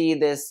needs to see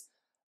this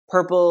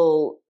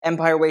purple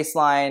empire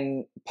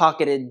waistline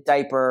pocketed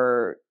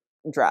diaper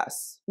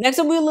dress. Next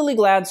up we have Lily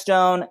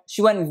Gladstone.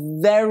 She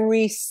went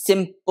very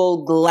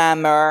simple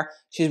glamour.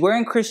 She's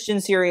wearing Christian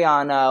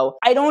Siriano.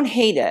 I don't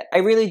hate it. I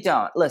really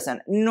don't.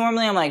 Listen,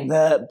 normally I'm like,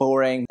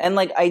 boring. And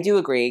like, I do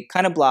agree,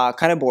 kind of blah,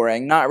 kind of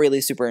boring, not really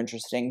super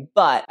interesting.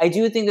 But I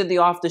do think that the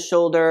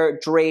off-the-shoulder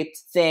draped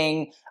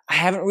thing, I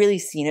haven't really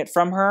seen it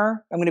from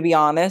her. I'm gonna be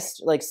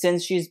honest. Like,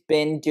 since she's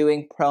been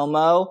doing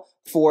promo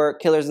for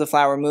Killers of the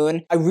Flower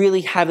Moon, I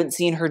really haven't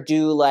seen her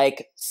do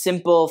like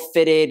simple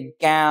fitted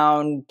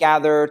gown,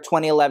 gather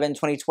 2011,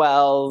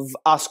 2012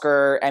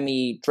 Oscar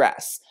Emmy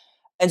dress.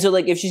 And so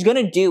like if she's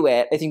gonna do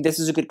it, I think this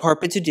is a good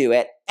carpet to do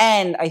it.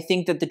 And I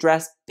think that the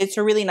dress fits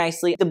her really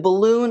nicely. The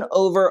balloon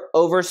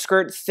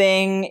overskirt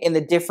thing in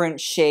the different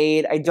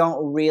shade, I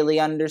don't really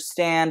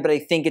understand, but I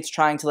think it's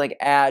trying to like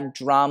add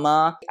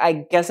drama.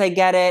 I guess I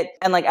get it.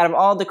 And like out of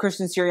all the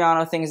Christian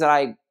Siriano things that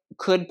I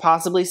could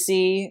possibly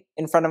see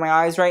in front of my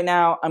eyes right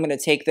now, I'm going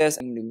to take this.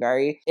 I'm going to be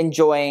very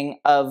enjoying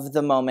of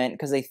the moment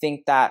because I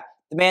think that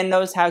the man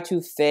knows how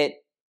to fit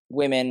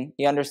women.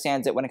 He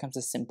understands it when it comes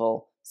to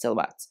simple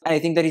silhouettes. And I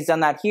think that he's done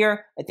that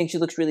here. I think she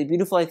looks really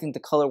beautiful. I think the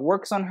color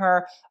works on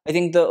her. I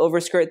think the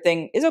overskirt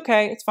thing is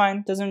okay. It's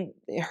fine. Doesn't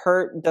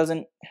hurt,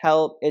 doesn't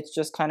help. It's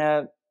just kind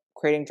of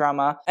creating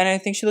drama, and I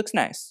think she looks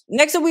nice.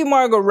 Next up we have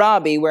Margot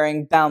Robbie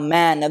wearing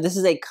Balmain. Now this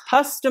is a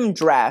custom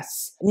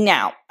dress.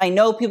 Now, I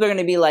know people are going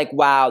to be like,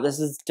 wow, this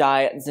is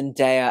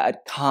Zendaya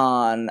at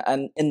Cannes,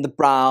 and in the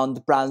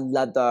brown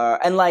leather,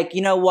 and like,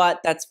 you know what,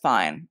 that's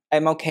fine.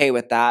 I'm okay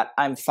with that.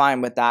 I'm fine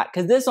with that,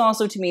 because this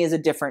also to me is a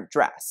different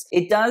dress.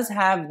 It does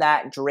have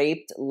that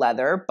draped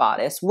leather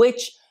bodice,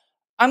 which,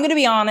 I'm going to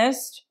be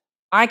honest,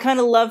 I kind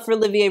of love for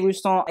Olivier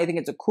Roustan. I think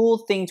it's a cool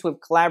thing to have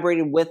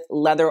collaborated with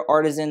leather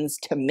artisans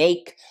to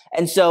make.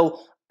 And so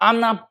I'm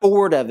not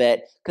bored of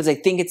it because I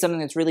think it's something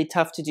that's really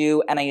tough to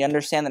do. And I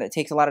understand that it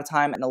takes a lot of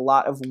time and a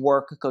lot of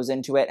work goes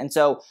into it. And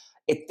so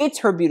it fits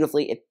her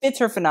beautifully. It fits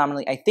her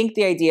phenomenally. I think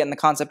the idea and the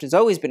concept has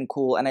always been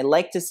cool, and I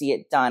like to see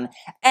it done.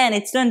 And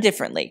it's done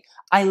differently.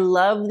 I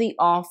love the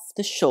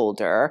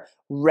off-the-shoulder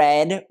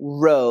red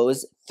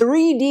rose,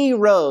 3D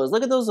rose.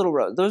 Look at those little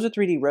roses. Those are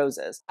 3D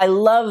roses. I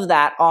love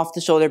that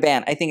off-the-shoulder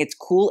band. I think it's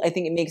cool. I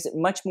think it makes it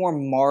much more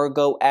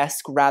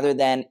Margot-esque rather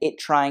than it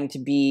trying to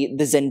be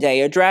the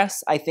Zendaya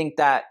dress. I think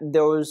that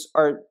those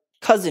are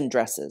cousin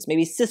dresses,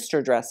 maybe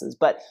sister dresses,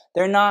 but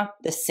they're not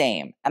the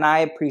same, and I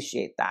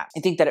appreciate that. I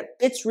think that it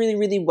fits really,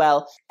 really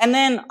well, and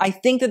then I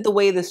think that the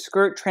way the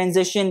skirt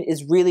transition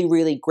is really,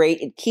 really great.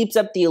 It keeps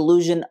up the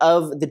illusion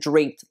of the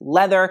draped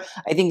leather.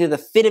 I think that the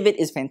fit of it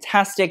is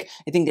fantastic.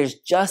 I think there's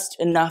just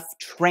enough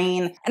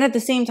train, and at the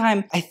same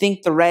time, I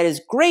think the red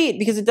is great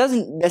because it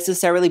doesn't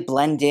necessarily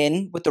blend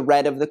in with the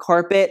red of the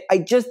carpet. I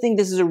just think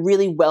this is a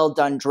really well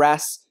done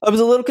dress. I was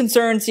a little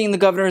concerned seeing the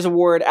Governor's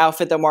Award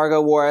outfit that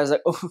Margot wore. I was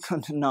like, oh,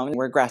 no,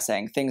 we're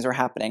regressing. Things are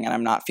happening and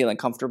I'm not feeling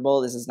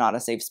comfortable. This is not a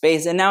safe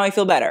space. And now I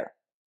feel better.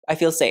 I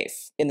feel safe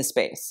in the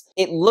space.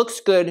 It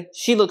looks good.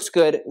 She looks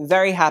good.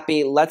 Very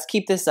happy. Let's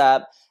keep this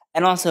up.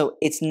 And also,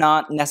 it's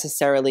not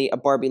necessarily a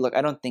Barbie look.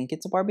 I don't think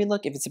it's a Barbie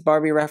look. If it's a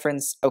Barbie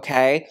reference,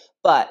 okay.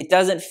 But it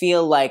doesn't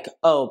feel like,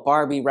 oh,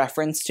 Barbie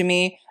reference to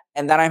me.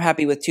 And that I'm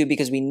happy with too,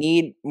 because we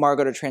need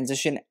Margot to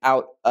transition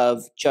out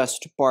of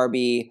just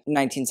Barbie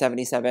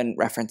 1977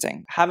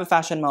 referencing. Have a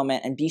fashion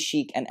moment and be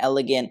chic and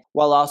elegant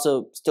while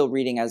also still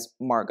reading as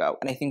Margot.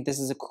 And I think this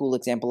is a cool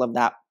example of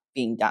that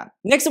being done.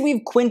 Next up we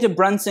have Quinta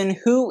Brunson,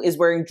 who is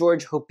wearing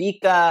George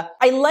Hopica.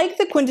 I like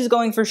that Quinta's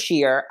going for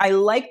sheer. I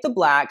like the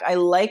black. I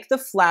like the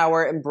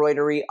flower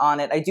embroidery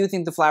on it. I do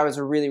think the flowers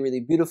are really, really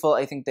beautiful.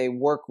 I think they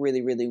work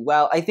really, really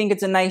well. I think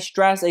it's a nice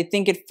dress. I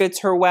think it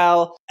fits her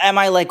well. Am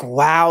I like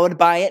wowed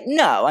by it?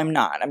 No, I'm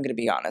not. I'm gonna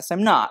be honest.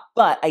 I'm not.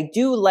 But I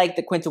do like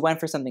that Quinta went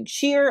for something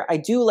sheer. I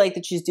do like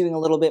that she's doing a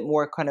little bit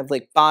more kind of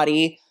like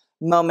body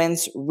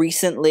moments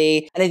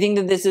recently. And I think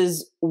that this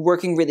is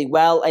working really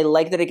well. I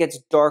like that it gets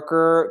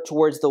darker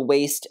towards the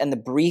waist and the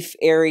brief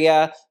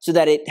area so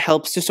that it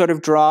helps to sort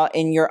of draw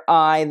in your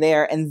eye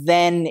there. And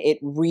then it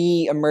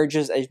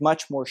re-emerges as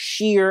much more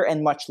sheer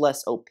and much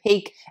less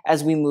opaque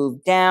as we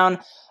move down.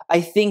 I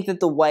think that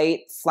the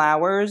white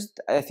flowers,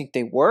 I think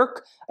they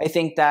work. I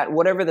think that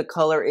whatever the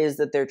color is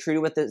that they're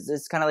treated with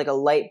is kind of like a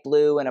light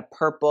blue and a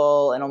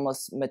purple and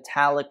almost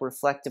metallic,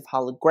 reflective,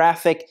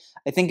 holographic.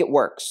 I think it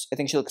works. I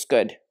think she looks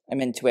good.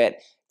 I'm into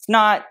it. It's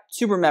not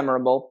super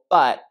memorable,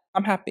 but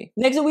I'm happy.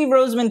 Next up, we have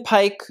Rosamund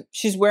Pike.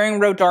 She's wearing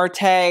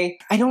Rodarte.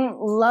 I don't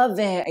love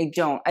it. I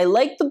don't. I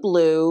like the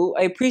blue.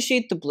 I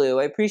appreciate the blue.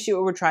 I appreciate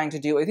what we're trying to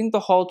do. I think the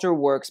halter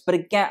works. But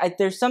again,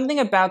 there's something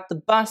about the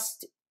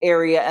bust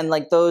area and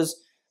like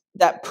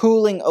that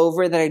pooling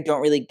over that I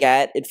don't really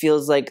get. It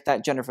feels like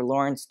that Jennifer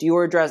Lawrence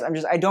Dior dress.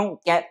 I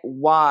don't get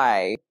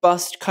why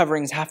bust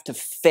coverings have to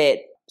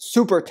fit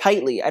super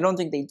tightly. I don't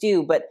think they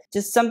do, but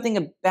just something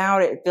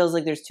about it feels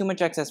like there's too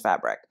much excess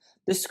fabric.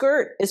 The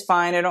skirt is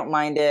fine. I don't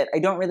mind it. I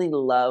don't really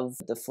love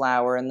the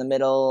flower in the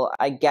middle.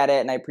 I get it,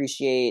 and I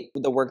appreciate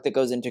the work that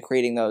goes into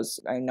creating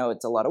those. I know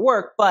it's a lot of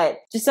work, but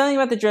just something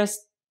about the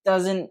dress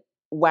doesn't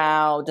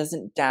wow,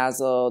 doesn't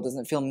dazzle,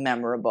 doesn't feel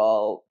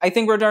memorable. I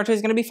think Rodarte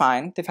is going to be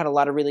fine. They've had a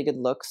lot of really good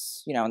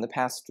looks, in the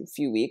past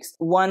few weeks.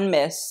 One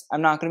miss,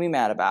 I'm not going to be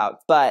mad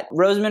about, but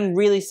Rosamund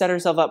really set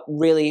herself up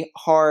really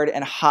hard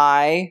and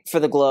high for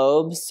the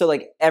Globes. So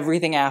like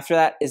everything after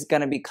that is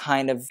going to be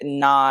kind of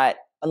not,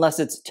 unless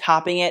it's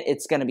topping it,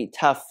 it's going to be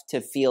tough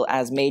to feel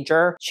as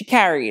major. She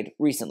carried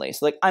recently.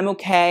 So like I'm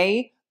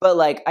okay, but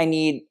like I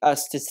need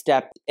us to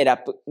step it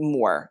up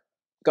more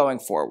going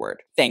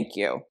forward. Thank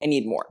you. I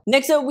need more.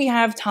 Next up, we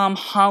have Tom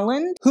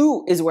Holland,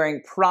 who is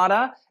wearing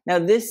Prada. Now,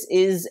 this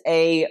is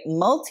a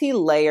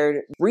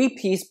multi-layered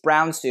three-piece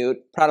brown suit.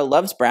 Prada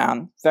loves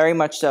brown, very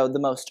much so the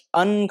most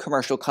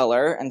uncommercial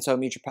color, and so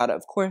Miuccia Prada,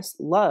 of course,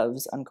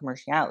 loves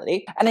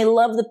uncommerciality. And I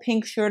love the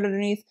pink shirt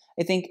underneath.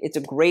 I think it's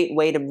a great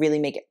way to really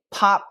make it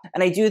pop.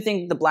 And I do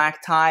think the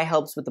black tie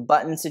helps with the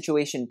button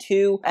situation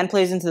too, and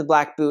plays into the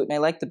black boot, and I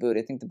like the boot.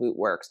 I think the boot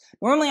works.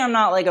 Normally, I'm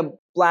not like a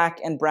black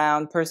and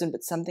brown person,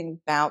 but something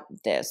about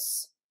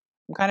this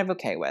I'm kind of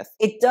okay with.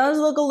 It does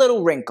look a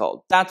little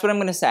wrinkled. That's what I'm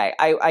going to say.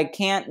 I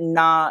can't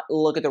not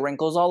look at the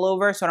wrinkles all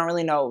over, so I don't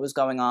really know what was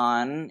going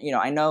on.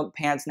 I know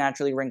pants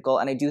naturally wrinkle,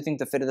 and I do think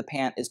the fit of the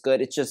pant is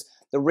good. It's just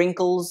the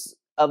wrinkles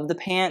of the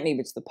pant, maybe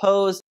it's the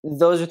pose,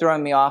 those are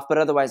throwing me off, but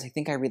otherwise I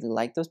think I really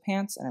like those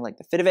pants, and I like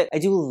the fit of it. I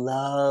do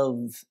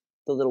love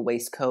the little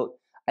waistcoat.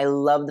 I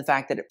love the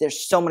fact that there's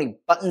so many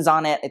buttons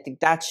on it. I think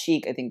that's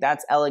chic. I think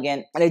that's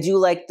elegant. And I do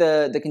like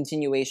the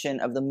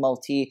continuation of the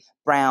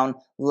multi-brown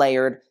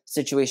layered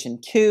situation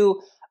too.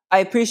 I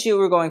appreciate what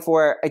we're going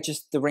for.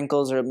 The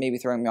wrinkles are maybe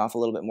throwing me off a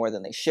little bit more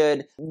than they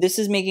should. This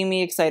is making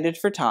me excited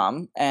for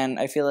Thom, and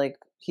I feel like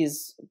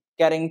he's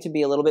getting to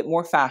be a little bit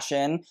more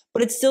fashion,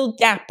 but it's still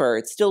dapper,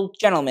 it's still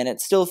gentleman,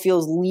 it still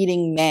feels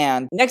leading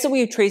man. Next up we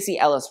have Tracee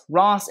Ellis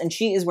Ross, and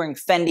she is wearing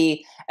Fendi,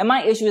 and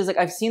my issue is like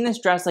I've seen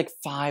this dress like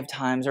 5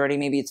 times already,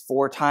 maybe it's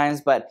 4 times,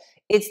 but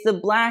it's the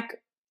black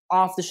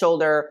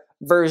off-the-shoulder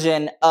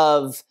version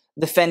of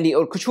the Fendi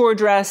haute couture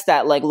dress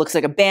that like looks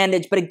like a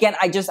bandage. But again,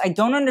 I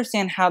don't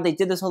understand how they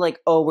did this whole like,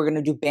 oh, we're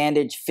gonna do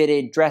bandage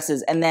fitted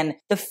dresses, and then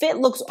the fit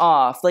looks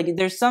off. Like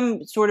there's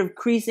some sort of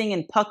creasing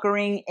and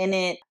puckering in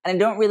it, and I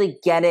don't really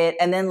get it.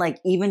 And then like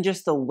even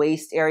just the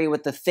waist area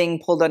with the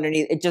thing pulled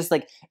underneath, it just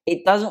like,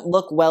 it doesn't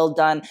look well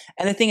done.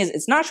 And the thing is,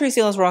 it's not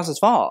Tracee Ellis Ross's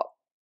fault,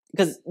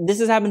 because this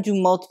has happened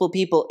to multiple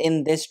people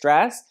in this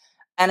dress.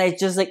 And it's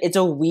just like, it's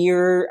a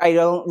weird, I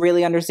don't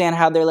really understand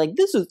how they're like,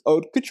 this is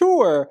haute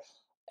couture.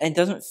 And it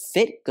doesn't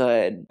fit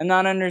good. I'm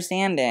not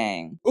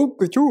understanding. Oh,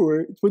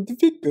 couture, it's supposed to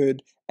fit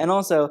good. And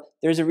also,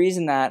 there's a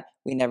reason that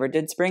we never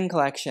did spring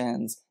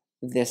collections.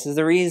 This is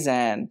the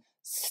reason.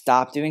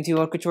 Stop doing 2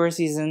 haute couture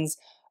seasons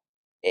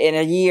in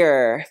a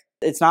year.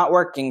 It's not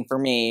working for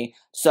me,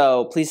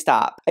 so please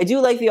stop. I do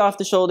like the off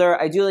the shoulder.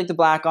 I do like the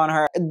black on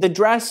her. The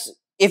dress,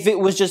 if it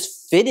was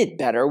just fitted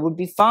better, would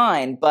be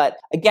fine. But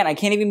again, I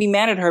can't even be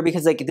mad at her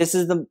because like this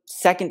is the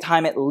second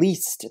time at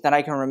least that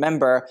I can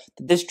remember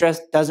that this dress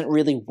doesn't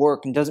really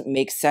work and doesn't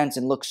make sense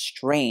and looks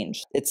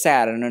strange. It's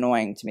sad and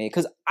annoying to me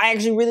because I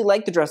actually really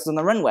like the dresses on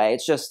the runway.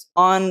 It's just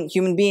on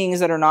human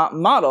beings that are not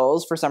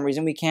models, for some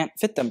reason we can't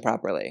fit them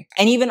properly.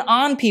 And even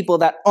on people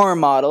that are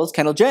models,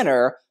 Kendall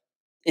Jenner,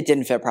 it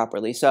didn't fit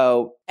properly.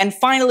 So, and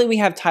finally we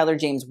have Tyler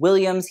James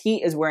Williams.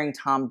 He is wearing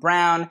Thom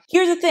Browne.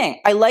 Here's the thing.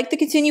 I like the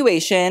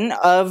continuation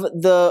of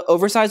the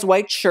oversized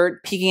white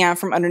shirt peeking out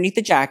from underneath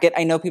the jacket.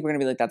 I know people are gonna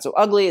be like, that's so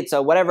ugly, it's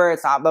so whatever,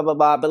 it's not blah, blah,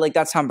 blah, but like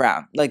that's Thom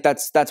Browne. Like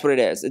that's what it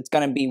is. It's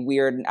gonna be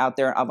weird and out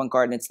there and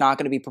avant-garde, and it's not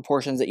gonna be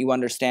proportions that you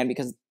understand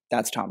because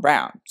that's Thom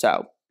Browne.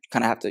 So,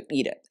 kind of have to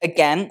eat it.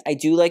 Again, I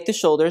do like the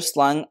shoulder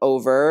slung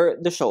over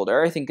the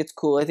shoulder. I think it's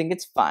cool. I think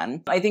it's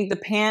fun. I think the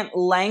pant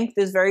length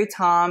is very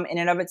Thom in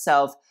and of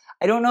itself.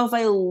 I don't know if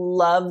I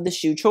love the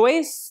shoe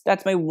choice.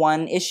 That's my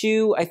one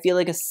issue. I feel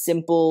like a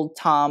simple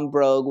Thom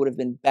brogue would have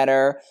been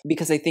better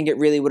because I think it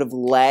really would have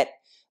let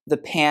the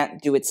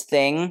pant do its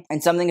thing.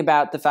 And something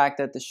about the fact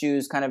that the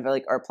shoes kind of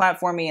like are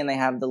platformy and they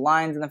have the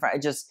lines in the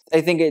front.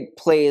 I think it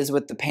plays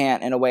with the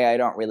pant in a way I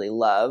don't really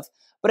love.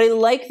 But I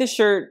like the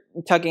shirt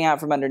tucking out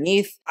from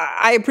underneath.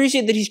 I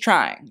appreciate that he's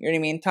trying. You know what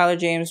I mean? Tyler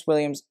James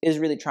Williams is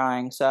really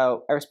trying,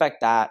 so I respect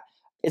that.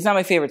 It's not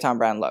my favorite Thom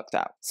Browne look,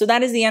 though. So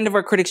that is the end of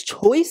our Critics'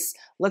 Choice.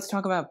 Let's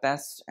talk about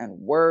best and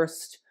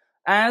worst.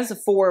 As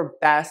for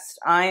best,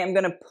 I am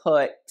going to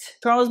put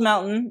Charles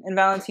Melton and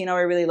Valentino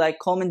I really like.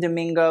 Colman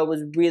Domingo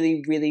was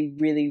really, really,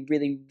 really,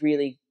 really,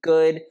 really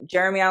good.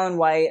 Jeremy Allen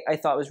White I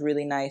thought was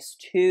really nice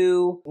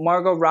too.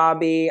 Margot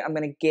Robbie I'm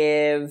going to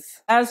give.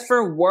 As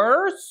for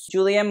worst,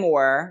 Julianne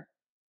Moore,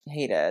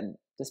 hated,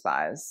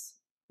 despise.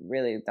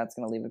 Really, that's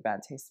going to leave a bad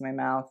taste in my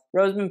mouth.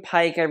 Rosamund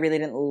Pike, I really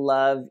didn't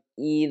love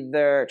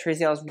either.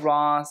 Tracee Ellis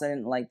Ross, I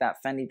didn't like that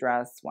Fendi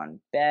dress one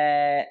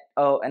bit.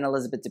 Oh, and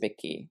Elizabeth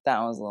Debicki. That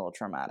one was a little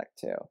traumatic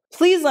too.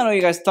 Please let me know what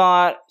you guys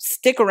thought.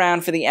 Stick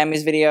around for the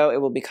Emmys video.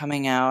 It will be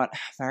coming out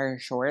very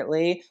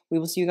shortly. We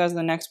will see you guys in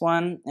the next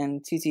one.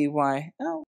 And TTYL.